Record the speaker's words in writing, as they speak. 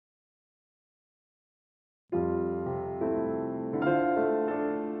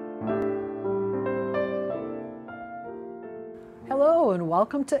Hello and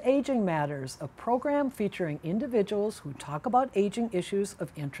welcome to Aging Matters, a program featuring individuals who talk about aging issues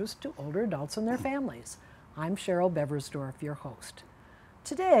of interest to older adults and their families. I'm Cheryl Beversdorf, your host.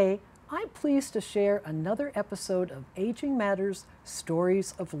 Today, I'm pleased to share another episode of Aging Matters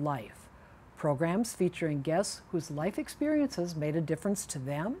Stories of Life, programs featuring guests whose life experiences made a difference to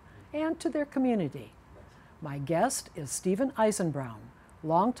them and to their community. My guest is Stephen Eisenbraun,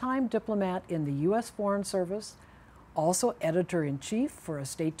 longtime diplomat in the U.S. Foreign Service, also editor-in-chief for a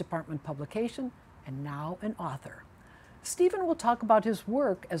State Department publication, and now an author. Stephen will talk about his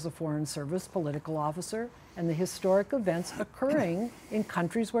work as a Foreign Service political officer and the historic events occurring in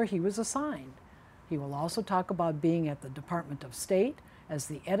countries where he was assigned. He will also talk about being at the Department of State as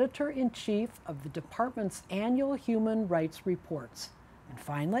the editor-in-chief of the department's annual human rights reports. And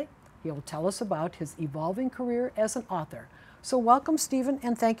finally, he will tell us about his evolving career as an author. So welcome, Stephen,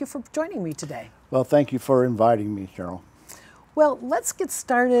 and thank you for joining me today. Well, thank you for inviting me, Cheryl. Well, let's get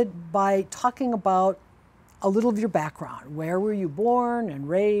started by talking about a little of your background. Where were you born and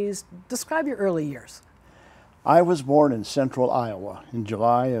raised? Describe your early years. I was born in central Iowa in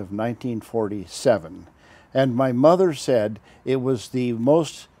July of 1947, and my mother said it was the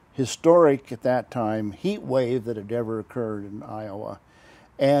most historic at that time heat wave that had ever occurred in Iowa.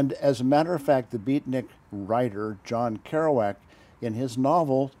 And as a matter of fact, the beatnik writer John Kerouac, in his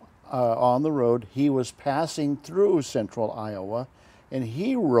novel On the Road, he was passing through central Iowa, and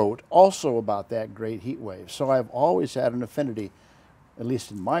he wrote also about that great heat wave. So I've always had an affinity, at least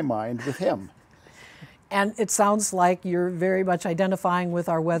in my mind, with him. And it sounds like you're very much identifying with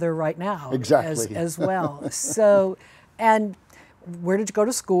our weather right now. Exactly. As well. So, and where did you go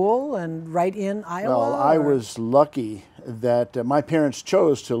to school, and right in Iowa? Well, I was lucky that my parents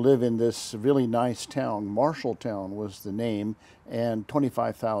chose to live in this really nice town. Marshalltown was the name, and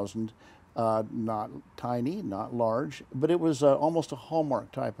 25,000, not tiny, not large, but it was almost a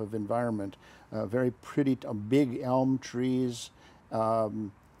Hallmark type of environment. Very pretty, big elm trees.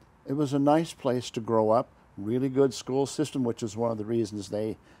 It was a nice place to grow up. Really good school system, which is one of the reasons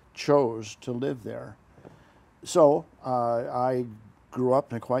they chose to live there. So I grew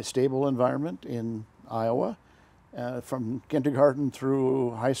up in a quite stable environment in Iowa, from kindergarten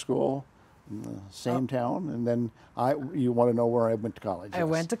through high school in the same town. And then you want to know where I went to college? I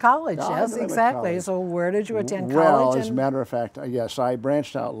went to college, yes, exactly. So where did you attend college? Well, as a matter of fact, yes, I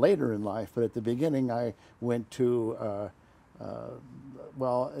branched out later in life, but at the beginning I went to a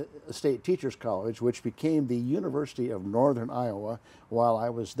state teachers college, which became the University of Northern Iowa while I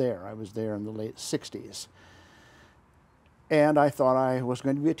was there. I was there in the late 60s. And I thought I was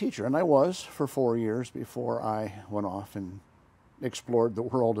going to be a teacher, and I was for 4 years before I went off and explored the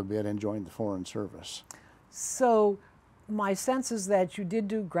world a bit and joined the Foreign Service. So my sense is that you did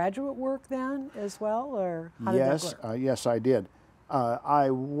do graduate work then as well, or how did that work? Yes, I did. I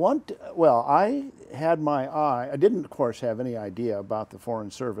had my eye, I didn't, of course, have any idea about the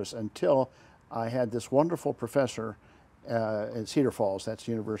Foreign Service until I had this wonderful professor in Cedar Falls, that's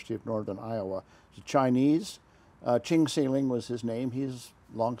the University of Northern Iowa. He's Chinese. Ching Sealing was his name. He's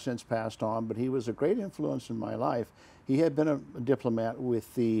long since passed on, but he was a great influence in my life. He had been a diplomat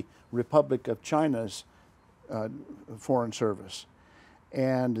with the Republic of China's Foreign Service.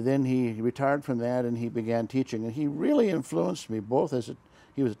 And then he retired from that and he began teaching. And he really influenced me, both as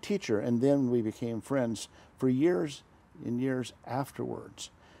he was a teacher, and then we became friends for years and years afterwards.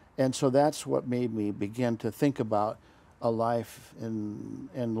 And so that's what made me begin to think about a life and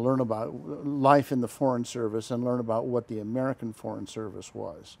learn about life in the Foreign Service and learn about what the American Foreign Service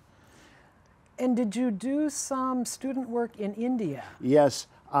was. And did you do some student work in India? Yes,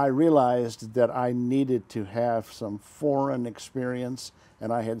 I realized that I needed to have some foreign experience,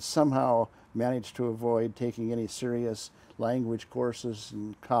 and I had somehow managed to avoid taking any serious language courses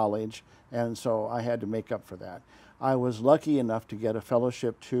in college, and so I had to make up for that. I was lucky enough to get a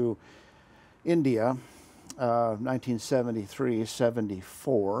fellowship to India,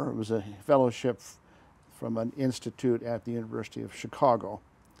 1973-74. It was a fellowship from an institute at the University of Chicago.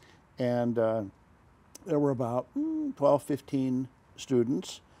 And there were about 12, 15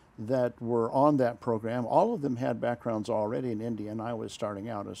 students that were on that program. All of them had backgrounds already in India, and I was starting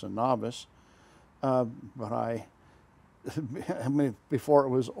out as a novice. But I mean, before it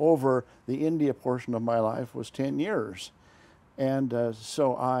was over, the India portion of my life was 10 years. And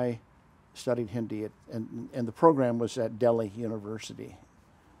so I studied Hindi, and the program was at Delhi University.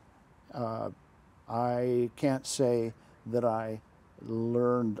 I can't say that I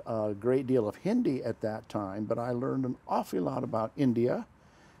learned a great deal of Hindi at that time, but I learned an awful lot about India.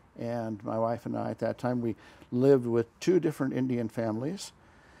 And my wife and I at that time, we lived with 2 different Indian families.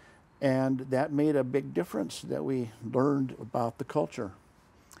 And that made a big difference that we learned about the culture.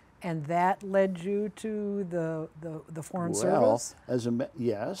 And that led you to the Foreign Well, Service?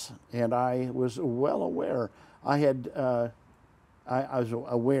 yes, and I was well aware. I was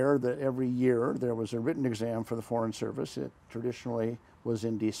aware that every year there was a written exam for the Foreign Service. It traditionally was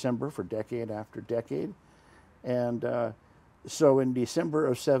in December for decade after decade. And so in December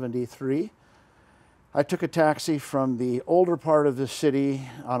of '73, I took a taxi from the older part of the city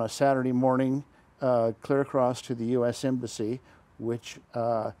on a Saturday morning, clear across to the U.S. Embassy, which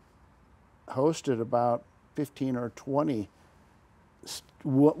hosted about 15 or 20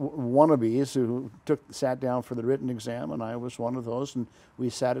 wannabes who sat down for the written exam, and I was one of those, and we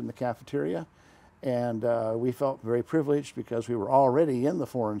sat in the cafeteria, and we felt very privileged because we were already in the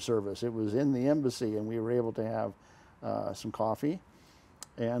Foreign Service. It was in the embassy, and we were able to have some coffee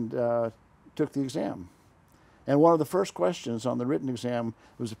and took the exam. And one of the first questions on the written exam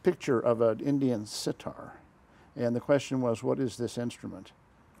was a picture of an Indian sitar, and the question was, what is this instrument?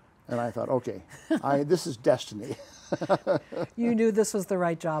 And I thought, okay, this is destiny. You knew this was the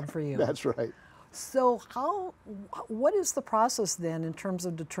right job for you. That's right. So what is the process then in terms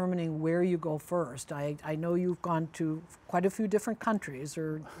of determining where you go first? I know you've gone to quite a few different countries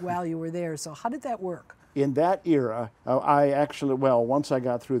while you were there, so how did that work? In that era, once I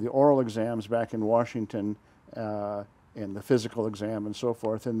got through the oral exams back in Washington, and the physical exam and so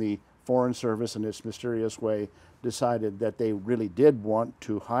forth, and the Foreign Service in its mysterious way decided that they really did want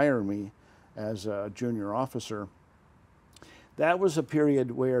to hire me as a junior officer. That was a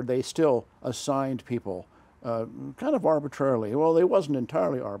period where they still assigned people kind of arbitrarily. Well, it wasn't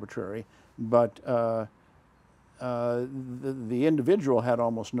entirely arbitrary, but the individual had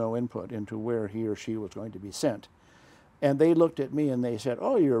almost no input into where he or she was going to be sent. And they looked at me and they said,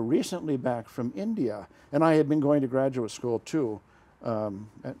 oh, you're recently back from India. And I had been going to graduate school too,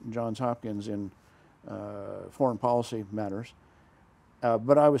 at Johns Hopkins in foreign policy matters.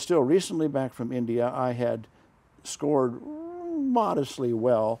 But I was still recently back from India. I had scored modestly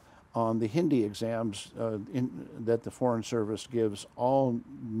well on the Hindi exams that the Foreign Service gives all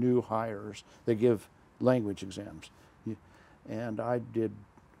new hires. They give language exams. And I did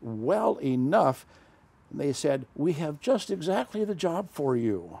well enough. They said, we have just exactly the job for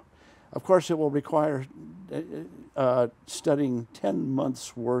you. Of course, it will require studying 10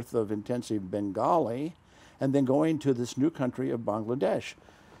 months worth of intensive Bengali and then going to this new country of Bangladesh,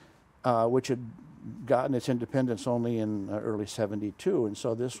 which had gotten its independence only in early '72. And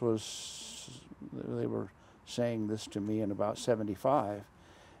so this was, they were saying this to me in about '75.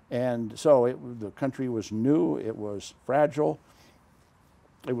 And so the country was new, it was fragile.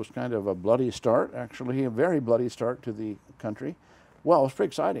 It was kind of a bloody start, actually, a very bloody start to the country. Well, it was pretty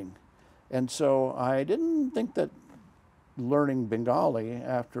exciting. And so I didn't think that learning Bengali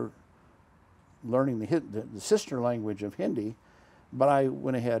after learning the sister language of Hindi, but I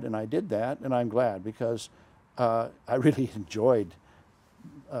went ahead and I did that, and I'm glad because I really enjoyed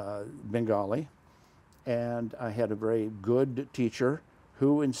Bengali, and I had a very good teacher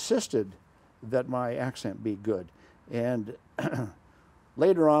who insisted that my accent be good. And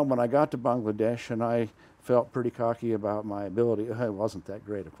later on, when I got to Bangladesh, and I felt pretty cocky about my ability, it wasn't that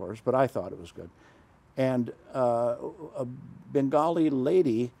great, of course, but I thought it was good. And a Bengali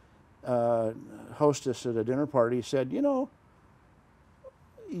lady, hostess at a dinner party, said, you know,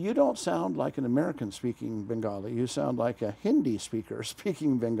 you don't sound like an American speaking Bengali. You sound like a Hindi speaker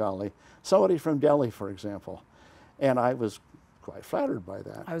speaking Bengali, somebody from Delhi, for example. And I was quite flattered by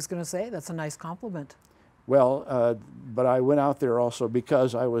that. I was going to say, that's a nice compliment. Well, but I went out there also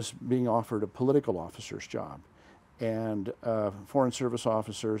because I was being offered a political officer's job. And Foreign Service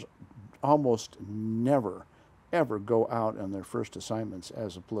officers almost never, ever go out on their first assignments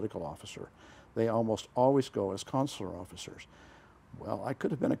as a political officer. They almost always go as consular officers. Well, I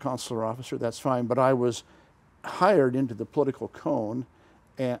could have been a consular officer, that's fine, but I was hired into the political cone,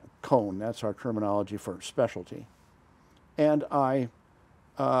 that's our terminology for specialty. And I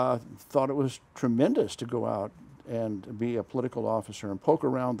thought it was tremendous to go out and be a political officer and poke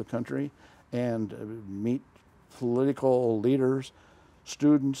around the country and meet political leaders,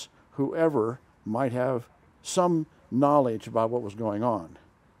 students, whoever might have some knowledge about what was going on.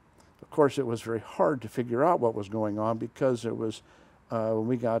 Of course, it was very hard to figure out what was going on because it was,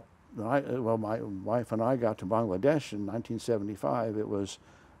 when my wife and I got to Bangladesh in 1975, it was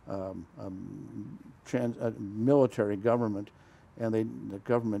a military government, and the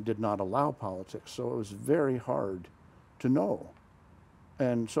government did not allow politics, so it was very hard to know.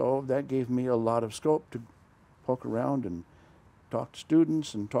 And so that gave me a lot of scope to poke around and talk to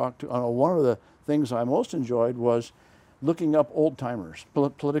students and talk to, one of the things I most enjoyed was looking up old-timers,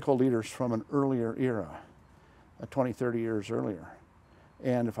 political leaders from an earlier era, 20, 30 years earlier.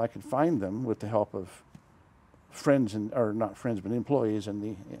 And if I could find them with the help of friends, or not friends, but employees in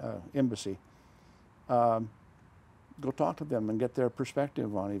the embassy, go talk to them and get their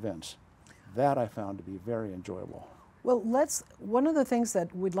perspective on events. That I found to be very enjoyable. Well, one of the things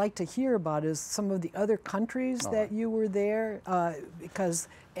that we'd like to hear about is some of the other countries that you were there,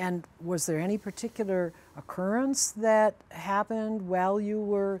 and was there any particular occurrence that happened while you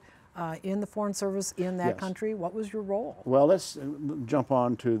were in the Foreign Service in that country? What was your role? Well, let's jump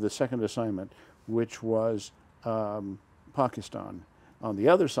on to the second assignment, which was Pakistan. On the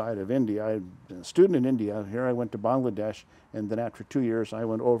other side of India, I was a student in India. Here I went to Bangladesh, and then after 2 years I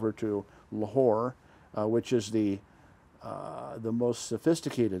went over to Lahore, which is the most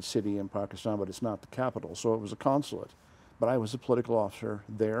sophisticated city in Pakistan, but it's not the capital, so it was a consulate. But I was a political officer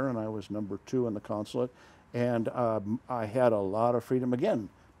there, and I was number 2 in the consulate, and I had a lot of freedom, again,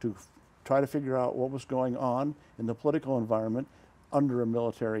 to try to figure out what was going on in the political environment under a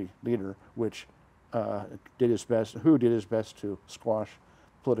military leader, which did his best to squash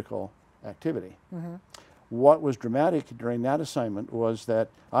political activity. Mm-hmm. What was dramatic during that assignment was that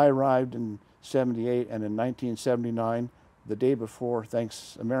I arrived in 78, and in 1979, the day before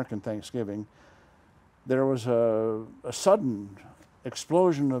American Thanksgiving, there was a sudden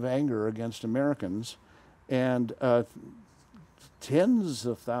explosion of anger against Americans, and tens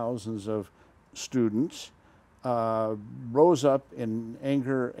of thousands of students rose up in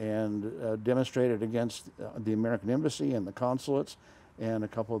anger and demonstrated against the American embassy and the consulates and a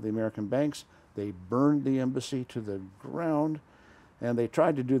couple of the American banks. They burned the embassy to the ground, and they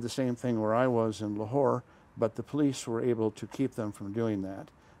tried to do the same thing where I was in Lahore, but the police were able to keep them from doing that.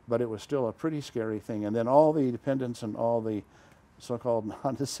 But it was still a pretty scary thing. And then all the dependents and all the so-called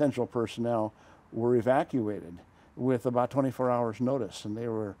non-essential personnel were evacuated with about 24 hours notice, and they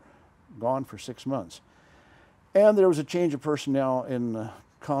were gone for 6 months. And there was a change of personnel in the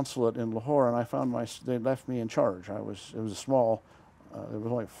consulate in Lahore, and I found they left me in charge. It was a small, there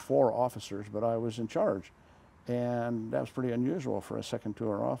was only 4 officers, but I was in charge. And that was pretty unusual for a second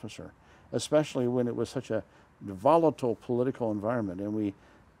tour officer, especially when it was such a volatile political environment, and we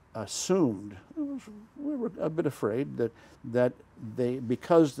assumed, we were a bit afraid that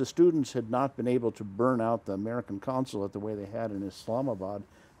because the students had not been able to burn out the American consulate the way they had in Islamabad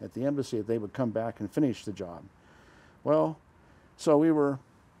at the embassy, that they would come back and finish the job. Well, so we were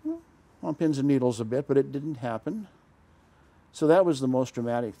on pins and needles a bit, but it didn't happen. So that was the most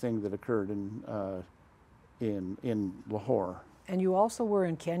dramatic thing that occurred in Lahore. And you also were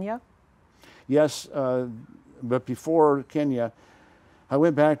in Kenya? Yes, but before Kenya, I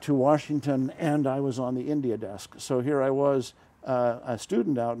went back to Washington, and I was on the India desk. So here I was, a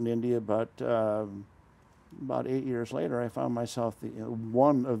student out in India, but about 8 years later, I found myself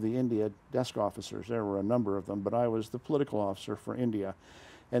one of the India desk officers. There were a number of them, but I was the political officer for India.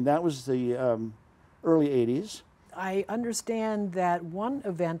 And that was the early 80s. I understand that one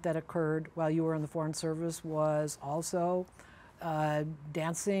event that occurred while you were in the Foreign Service was also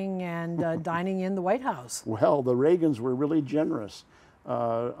dancing and dining in the White House. Well, the Reagans were really generous.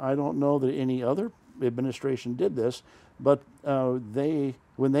 I don't know that any other administration did this, but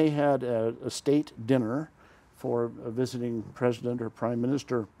when they had a state dinner for a visiting president or prime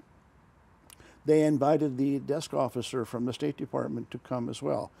minister, they invited the desk officer from the State Department to come as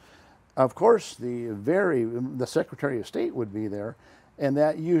well. Of course, the Secretary of State would be there, and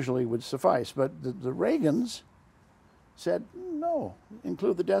that usually would suffice. But the Reagans said, no,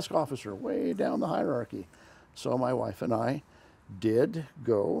 include the desk officer way down the hierarchy. So my wife and I did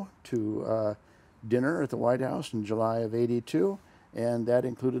go to dinner at the White House in July of '82, and that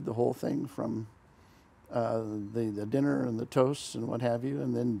included the whole thing from the dinner and the toasts and what have you,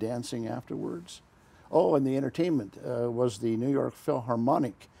 and then dancing afterwards. Oh, and the entertainment was the New York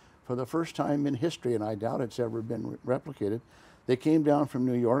Philharmonic. For the first time in history, and I doubt it's ever been replicated, they came down from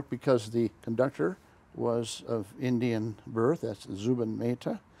New York because the conductor was of Indian birth, that's Zubin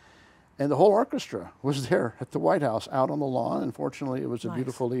Mehta, and the whole orchestra was there at the White House out on the lawn, and fortunately it was a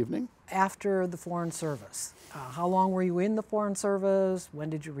beautiful evening. After the Foreign Service, how long were you in the Foreign Service? When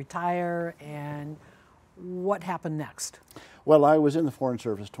did you retire? And what happened next? Well, I was in the Foreign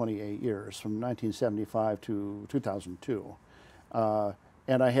Service 28 years, from 1975 to 2002.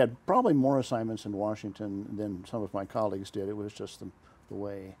 And I had probably more assignments in Washington than some of my colleagues did. It was just the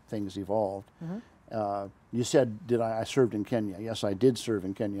way things evolved. Mm-hmm. You said, I served in Kenya? Yes, I did serve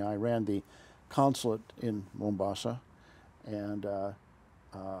in Kenya. I ran the consulate in Mombasa, and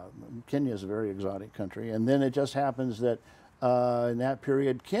Kenya is a very exotic country. And then it just happens that In that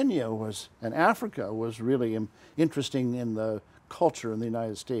period, Kenya was, and Africa was really interesting in the culture in the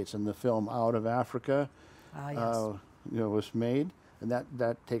United States. And the film Out of Africa Yes. was made, and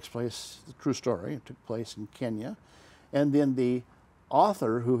that takes place, the true story, it took place in Kenya. And then the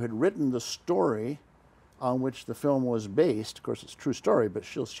author who had written the story on which the film was based, of course it's a true story, but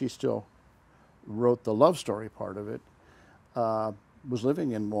she still wrote the love story part of it, was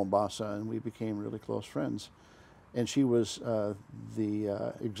living in Mombasa, and we became really close friends. And she was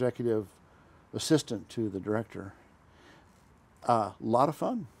the executive assistant to the director. A lot of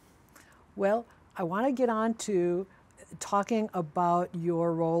fun. Well, I want to get on to talking about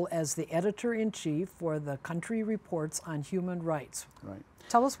your role as the editor-in-chief for the Country Reports on Human Rights. Right.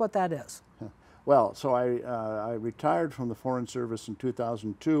 Tell us what that is. Well, so I retired from the Foreign Service in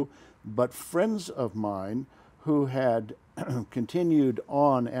 2002, but friends of mine who had continued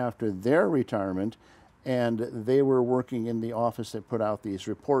on after their retirement, and they were working in the office that put out these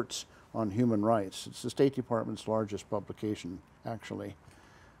reports on human rights. It's the State Department's largest publication, actually.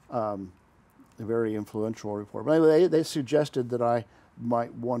 A very influential report. But anyway, they suggested that I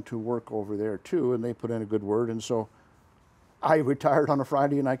might want to work over there too, and they put in a good word, and so I retired on a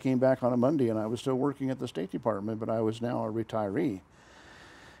Friday and I came back on a Monday, and I was still working at the State Department, but I was now a retiree.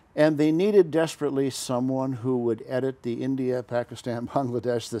 And they needed desperately someone who would edit the India, Pakistan,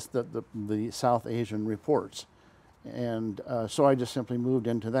 Bangladesh, the South Asian reports. And so I just simply moved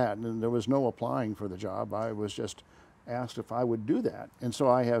into that. And there was no applying for the job. I was just asked if I would do that. And so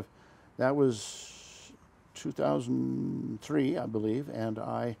that was 2003, I believe, and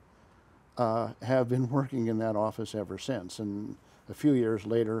I have been working in that office ever since. And a few years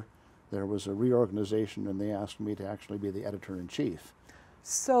later, there was a reorganization, and they asked me to actually be the editor-in-chief.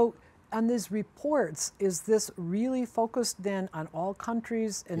 So on these reports, is this really focused then on all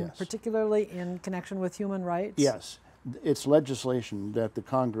countries, and Yes. particularly in connection with human rights? Yes. It's legislation that the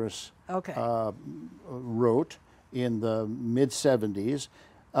Congress wrote in the mid-70s.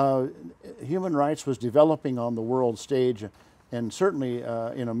 Human rights was developing on the world stage, and certainly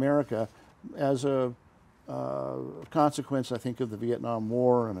in America, as a consequence, I think, of the Vietnam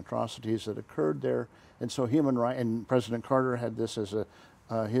War and atrocities that occurred there. And so human rights, and President Carter had this as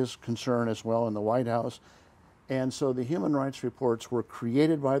his concern as well in the White House. And so the human rights reports were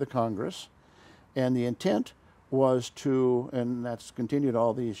created by the Congress, and the intent was to, and that's continued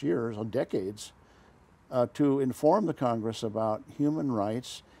all these years, or decades, to inform the Congress about human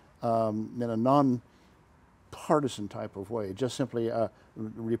rights in a non-partisan type of way, just simply a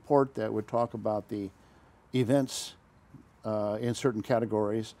report that would talk about the events in certain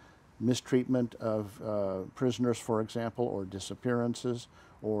categories, mistreatment of prisoners, for example, or disappearances,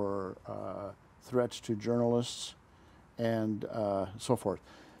 or threats to journalists, and so forth,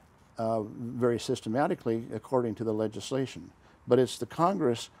 very systematically according to the legislation. But it's the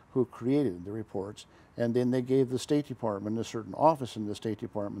Congress who created the reports, and then they gave the State Department, a certain office in the State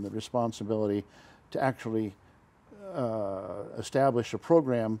Department, the responsibility to actually establish a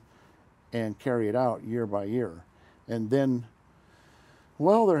program and carry it out year by year. And then,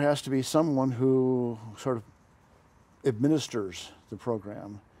 well, there has to be someone who sort of administers the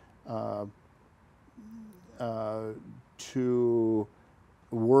program to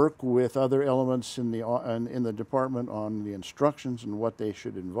work with other elements in the department on the instructions and what they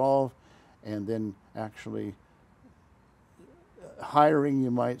should involve, and then actually hiring,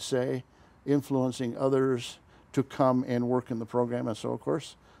 you might say, influencing others to come and work in the program. And so, of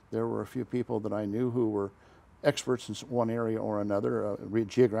course, there were a few people that I knew who were experts in one area or another,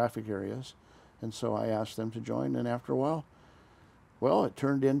 geographic areas, and so I asked them to join, and after a while, well, it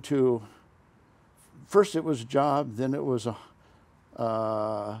turned into, first it was a job, then it was a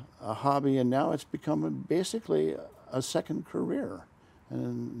hobby, and now it's become basically a second career,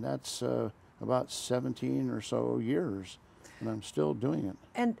 and that's about 17 or so years, and I'm still doing it.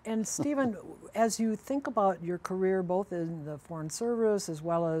 And Stephen, as you think about your career both in the Foreign Service as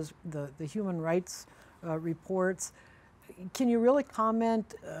well as the human rights reports, can you really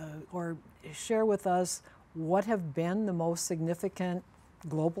comment or share with us what have been the most significant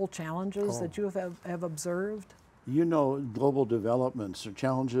global challenges that you have observed? You know, global developments or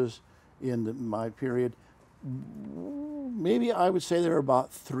challenges in my period, maybe I would say there are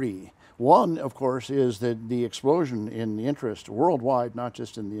about three. One, of course, is that the explosion in the interest worldwide, not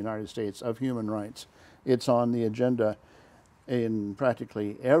just in the United States, of human rights. It's on the agenda in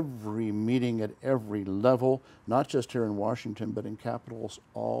practically every meeting at every level, not just here in Washington, but in capitals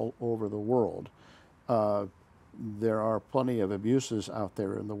all over the world. There are plenty of abuses out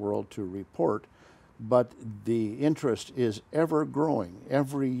there in the world to report, but the interest is ever growing.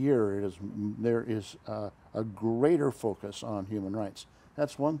 Every year there is a greater focus on human rights.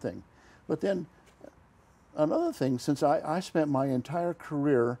 That's one thing. But then another thing, since I spent my entire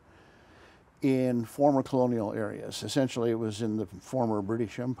career in former colonial areas, essentially it was in the former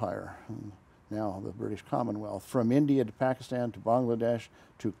British Empire, now the British Commonwealth, from India to Pakistan to Bangladesh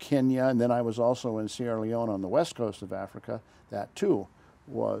to Kenya, and then I was also in Sierra Leone on the west coast of Africa. That too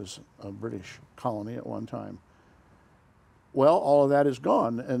was a British colony at one time. Well, all of that is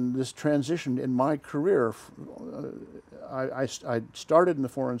gone, and this transitioned in my career. I started in the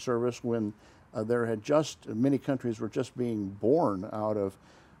Foreign Service when there had many countries were just being born out of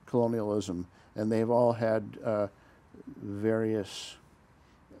colonialism, and they've all had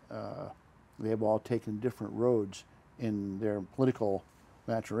they've all taken different roads in their political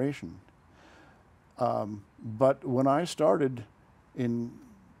maturation. But when I started in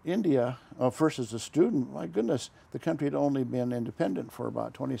India, first as a student, my goodness, the country had only been independent for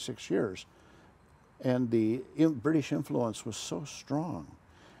about 26 years. And the British influence was so strong.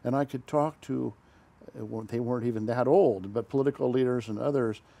 And I could talk to, they weren't even that old, but political leaders and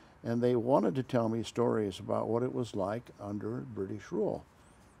others, and they wanted to tell me stories about what it was like under British rule.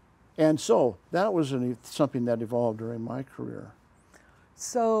 And so that was something that evolved during my career.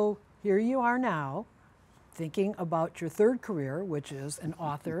 So here you are now, thinking about your third career, which is an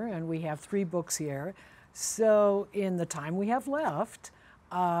author, and we have 3 books here. So in the time we have left,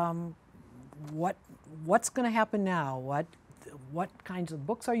 what's going to happen now? What kinds of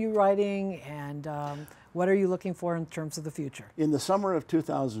books are you writing, and what are you looking for in terms of the future? In the summer of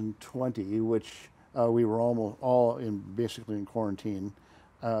 2020, which we were almost all basically in quarantine,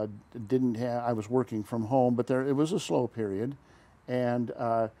 I was working from home, but it was a slow period, and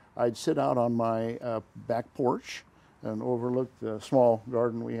I'd sit out on my back porch and overlook the small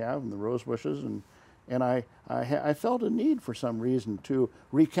garden we have and the rose bushes, and I felt a need for some reason to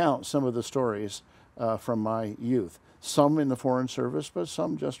recount some of the stories from my youth. Some in the Foreign Service, but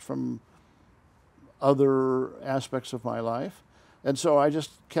some just from other aspects of my life. And so I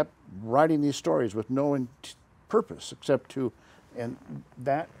just kept writing these stories with no purpose except to, and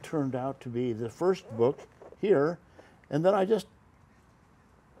that turned out to be the first book here, and then I just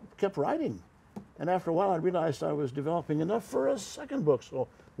kept writing. And after a while I realized I was developing enough for a second book. So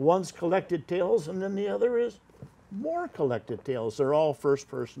one's collected tales, and then the other is more collected tales. They're all first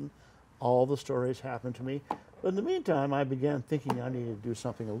person. All the stories happened to me. But in the meantime, I began thinking I needed to do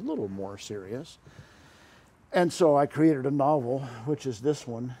something a little more serious. And so I created a novel, which is this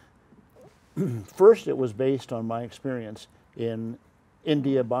one. First, it was based on my experience in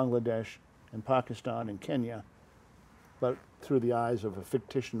India, Bangladesh, and Pakistan, and Kenya, but through the eyes of a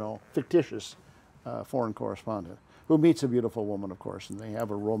fictitious foreign correspondent who meets a beautiful woman, of course, and they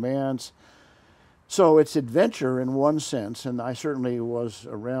have a romance. So it's adventure in one sense, and I certainly was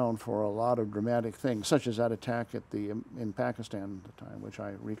around for a lot of dramatic things, such as that attack in Pakistan at the time, which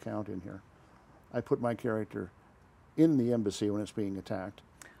I recount in here. I put my character in the embassy when it's being attacked.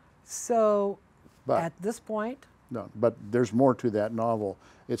 So at this point? No, but there's more to that novel.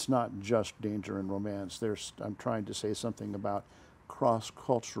 It's not just danger and romance. I'm trying to say something about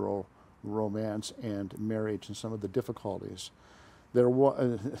cross-cultural romance and marriage and some of the difficulties.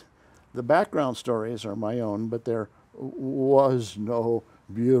 The background stories are my own, but there was no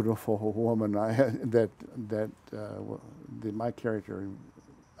beautiful woman that my character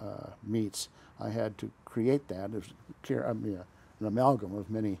meets. I had to create that. It was an amalgam of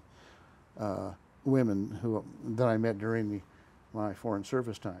many women that I met during my Foreign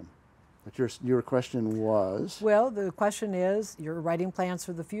Service time. But your question was? Well, the question is your writing plans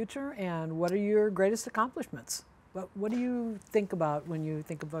for the future, and what are your greatest accomplishments? What do you think about when you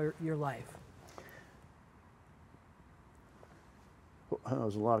think about your life? Well,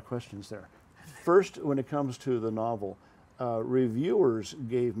 there's a lot of questions there. First, when it comes to the novel, reviewers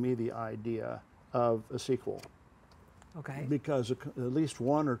gave me the idea of a sequel. Okay. Because at least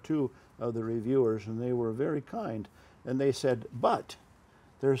 1 or 2 of the reviewers, and they were very kind, and they said, but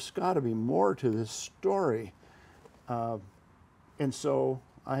there's got to be more to this story. And so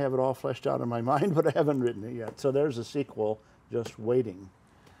I have it all fleshed out in my mind, but I haven't written it yet. So there's a sequel just waiting.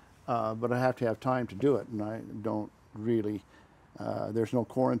 But I have to have time to do it, and I don't really, there's no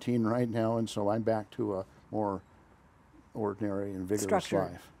quarantine right now, and so I'm back to a more ordinary and vigorous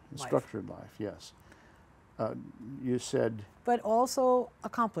life. Structured life, yes. You said... But also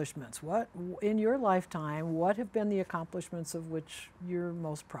accomplishments. What, in your lifetime, what have been the accomplishments of which you're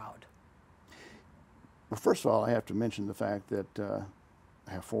most proud? Well, first of all, I have to mention the fact that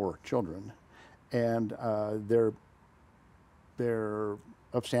I have 4 children, and they're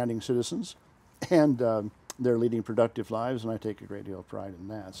upstanding citizens, and they're leading productive lives, and I take a great deal of pride in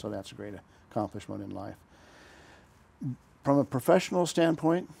that, so that's a great accomplishment in life. From a professional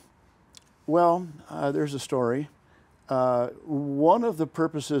standpoint, well, there's a story. One of the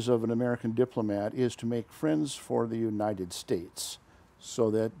purposes of an American diplomat is to make friends for the United States, so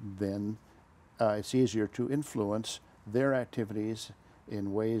that then it's easier to influence their activities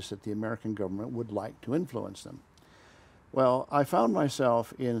in ways that the American government would like to influence them. Well, I found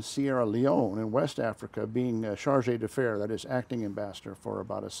myself in Sierra Leone in West Africa being a charge d'affaires, that is acting ambassador, for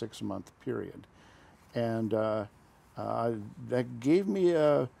about a 6-month period. And that gave me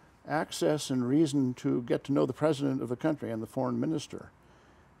access and reason to get to know the president of the country and the foreign minister.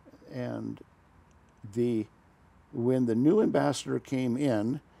 And when the new ambassador came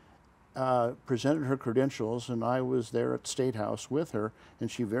in, presented her credentials, and I was there at State House with her,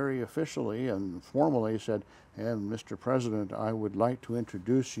 and she very officially and formally said, "And Mr. President, I would like to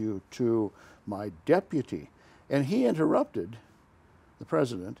introduce you to my deputy." And he interrupted the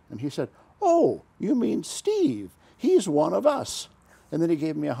president, and he said, "Oh, you mean Steve? He's one of us." And then he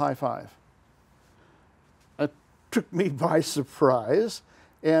gave me a high five. It took me by surprise,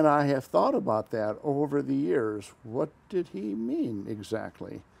 and I have thought about that over the years. What did he mean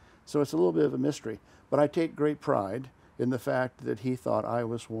exactly? So it's a little bit of a mystery, but I take great pride in the fact that he thought I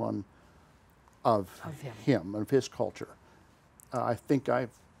was one of him, of his culture. I think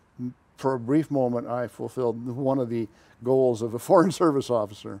for a brief moment, I fulfilled one of the goals of a Foreign Service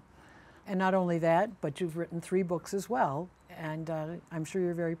officer. And not only that, but you've written 3 books as well, and I'm sure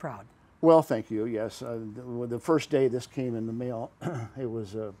you're very proud. Well, thank you, yes. The first day this came in the mail, it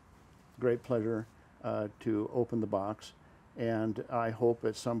was a great pleasure to open the box. And I hope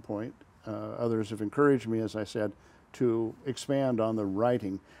at some point, others have encouraged me, as I said, to expand on the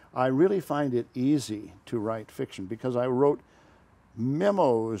writing. I really find it easy to write fiction because I wrote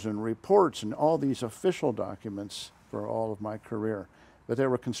memos and reports and all these official documents for all of my career. But there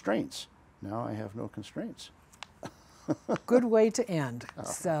were constraints. Now I have no constraints. Good way to end.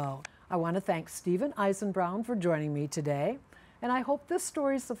 So I want to thank Stephen Eisenbraun for joining me today. And I hope this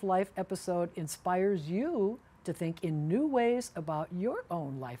Stories of Life episode inspires you to think in new ways about your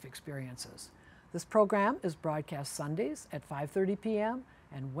own life experiences. This program is broadcast Sundays at 5:30 p.m.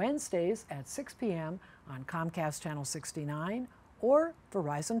 and Wednesdays at 6 p.m. on Comcast Channel 69 or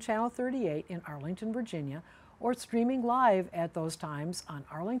Verizon Channel 38 in Arlington, Virginia, or streaming live at those times on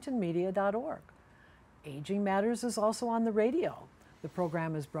arlingtonmedia.org. Aging Matters is also on the radio. The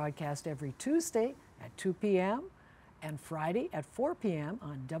program is broadcast every Tuesday at 2 p.m. and Friday at 4 p.m.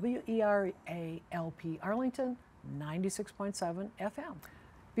 on WERA-LP Arlington 96.7 FM.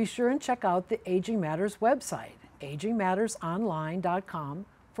 Be sure and check out the Aging Matters website, agingmattersonline.com,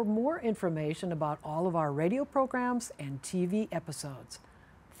 for more information about all of our radio programs and TV episodes.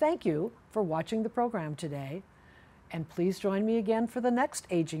 Thank you for watching the program today, and please join me again for the next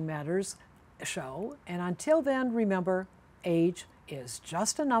Aging Matters show. And until then, remember, age is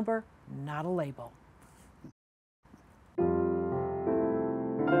just a number, not a label.